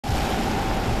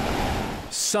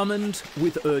Summoned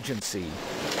with urgency.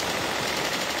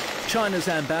 China's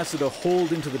ambassador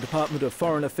hauled into the Department of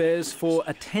Foreign Affairs for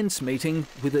a tense meeting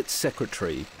with its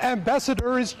secretary.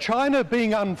 Ambassador, is China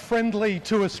being unfriendly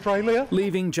to Australia?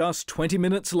 Leaving just 20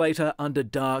 minutes later under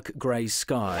dark grey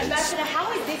skies. Ambassador, how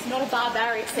is this not a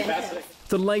barbaric sentence?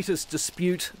 The latest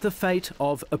dispute, the fate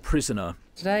of a prisoner.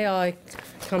 Today I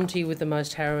come to you with the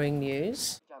most harrowing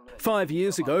news. 5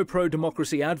 years ago,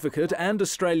 pro-democracy advocate and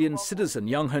Australian citizen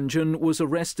Yang Hengjun was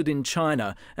arrested in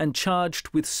China and charged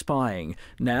with spying.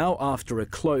 Now, after a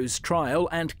closed trial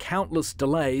and countless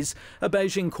delays, a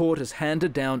Beijing court has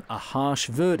handed down a harsh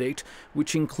verdict,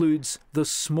 which includes the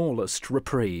smallest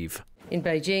reprieve. In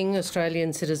Beijing,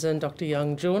 Australian citizen Dr.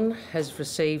 Yang Hengjun has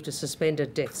received a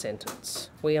suspended death sentence.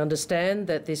 We understand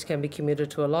that this can be commuted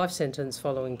to a life sentence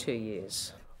following 2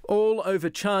 years. All over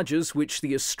charges which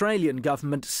the Australian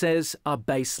government says are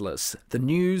baseless. The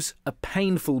news, a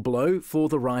painful blow for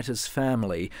the writer's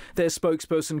family. Their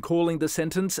spokesperson calling the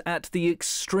sentence at the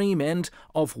extreme end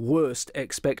of worst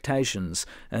expectations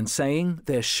and saying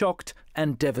they're shocked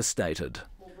and devastated.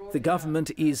 The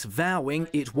government is vowing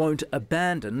it won't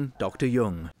abandon Dr.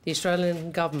 Jung. The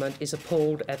Australian government is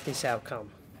appalled at this outcome.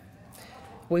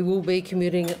 We will be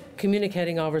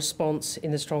communicating our response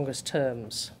in the strongest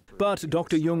terms. But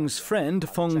Dr. Jung's friend,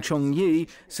 Feng Chongyi,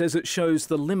 says it shows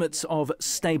the limits of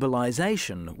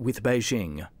stabilisation with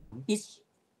Beijing. It's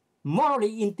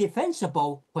morally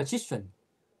indefensible position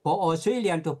for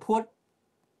Australia to put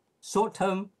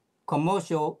short-term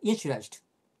commercial interest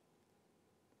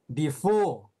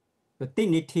before the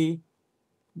dignity,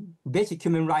 basic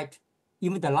human right,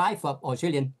 even the life of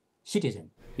Australian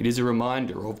citizens. It is a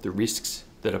reminder of the risks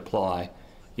that apply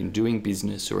in doing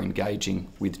business or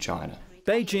engaging with China.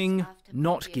 Beijing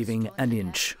not giving an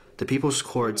inch. The People's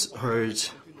Court heard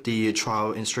the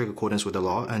trial in strict accordance with the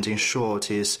law and ensured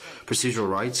his procedural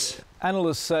rights.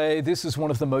 Analysts say this is one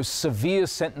of the most severe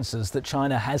sentences that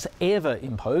China has ever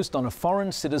imposed on a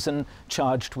foreign citizen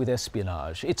charged with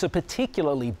espionage. It's a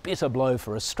particularly bitter blow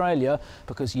for Australia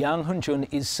because Yang Hengjun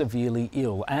is severely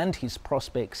ill and his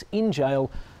prospects in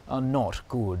jail are not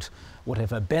good.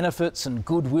 Whatever benefits and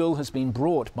goodwill has been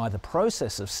brought by the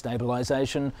process of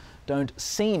stabilisation don't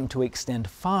seem to extend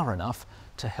far enough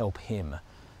to help him.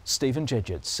 Stephen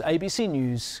Jedgetts, ABC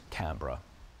News, Canberra.